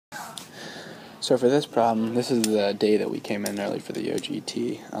So for this problem, this is the day that we came in early for the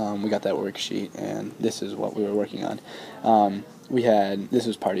OGT. We got that worksheet, and this is what we were working on. This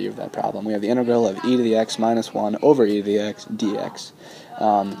was part of that problem. We have the integral of e to the x minus 1 over e to the x dx.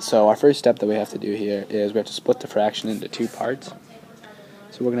 So our first step that we have to do here is we have to split the fraction into two parts.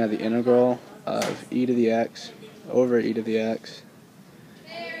 So we're going to have the integral of e to the x over e to the x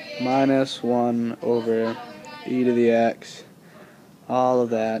minus 1 over e to the x, all of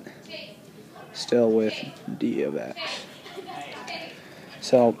that still with d of x.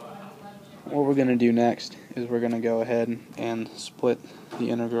 So what we're going to do next is we're going to go ahead and split the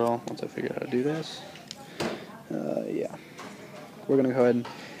integral. Once I figure out how to do this, we're going to go ahead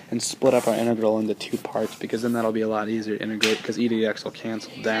and split up our integral into two parts, because then that'll be a lot easier to integrate, because e to the x will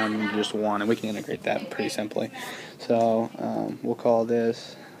cancel down into just 1, and we can integrate that pretty simply. So we'll call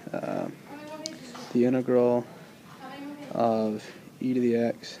this the integral of e to the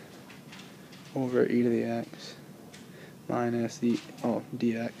x over e to the x minus the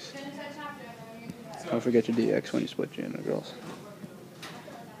dx. Don't forget your dx when you split your integrals.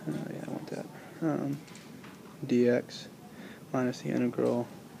 I want that. Dx minus the integral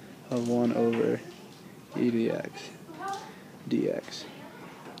of 1 over e to the x dx.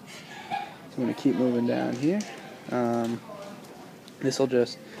 So I'm going to keep moving down here.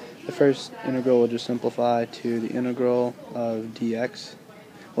 The first integral will just simplify to the integral of dx.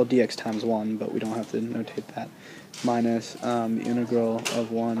 Well, dx times 1, but we don't have to notate that. Minus the integral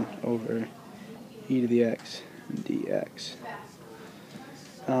of 1 over e to the x dx.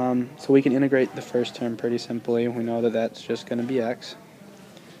 So we can integrate the first term pretty simply. We know that that's just going to be x.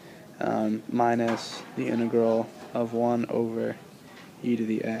 Minus the integral of 1 over e to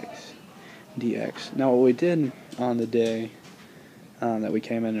the x dx. Now what we did on the day that we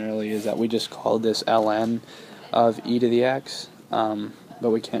came in early is that we just called this ln of e to the x, but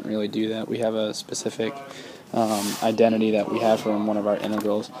we can't really do that. We have a specific identity that we have from one of our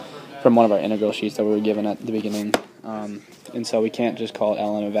integral sheets that we were given at the beginning, and so we can't just call it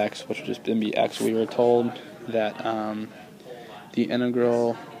ln of x, which would just be x. We were told that the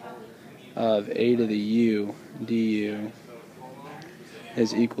integral of a to the u du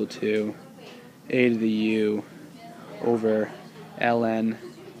is equal to a to the u over ln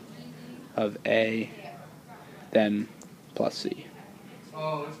of a, then plus c.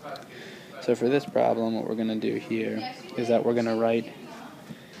 So for this problem, what we're going to do here is that we're going to write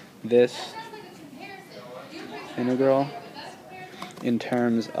this integral in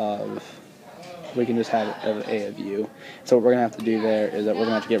terms of, we can just have a of u. So what we're going to have to do there is that we're going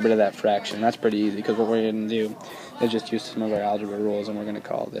to have to get rid of that fraction. That's pretty easy, because what we're going to do is just use some of our algebra rules, and we're going to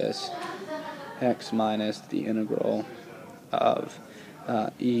call this x minus the integral of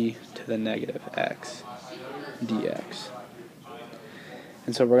e to the negative x dx.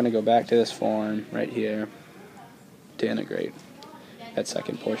 And so we're going to go back to this form right here to integrate that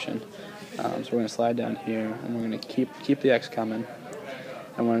second portion. So we're going to slide down here, and we're going to keep the x coming,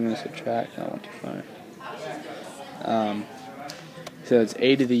 and we're going to subtract. I went too far. So it's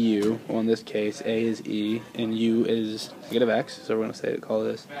a to the u. Well, in this case, a is e, and u is negative x. So we're going to call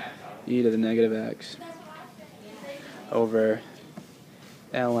this e to the negative x over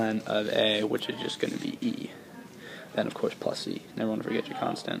ln of a, which is just going to be e. Then, of course, plus c. Never want to forget your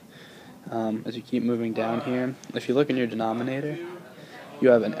constant. As you keep moving down here, if you look in your denominator, you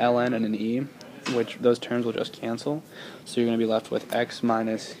have an ln and an e, which those terms will just cancel. So you're going to be left with x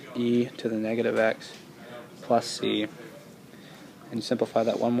minus e to the negative x plus c. And you simplify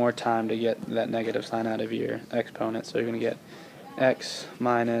that one more time to get that negative sign out of your exponent. So you're going to get x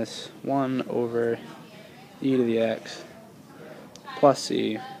minus 1 over e to the x plus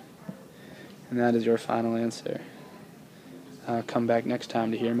c. And that is your final answer. Come back next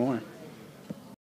time to hear more.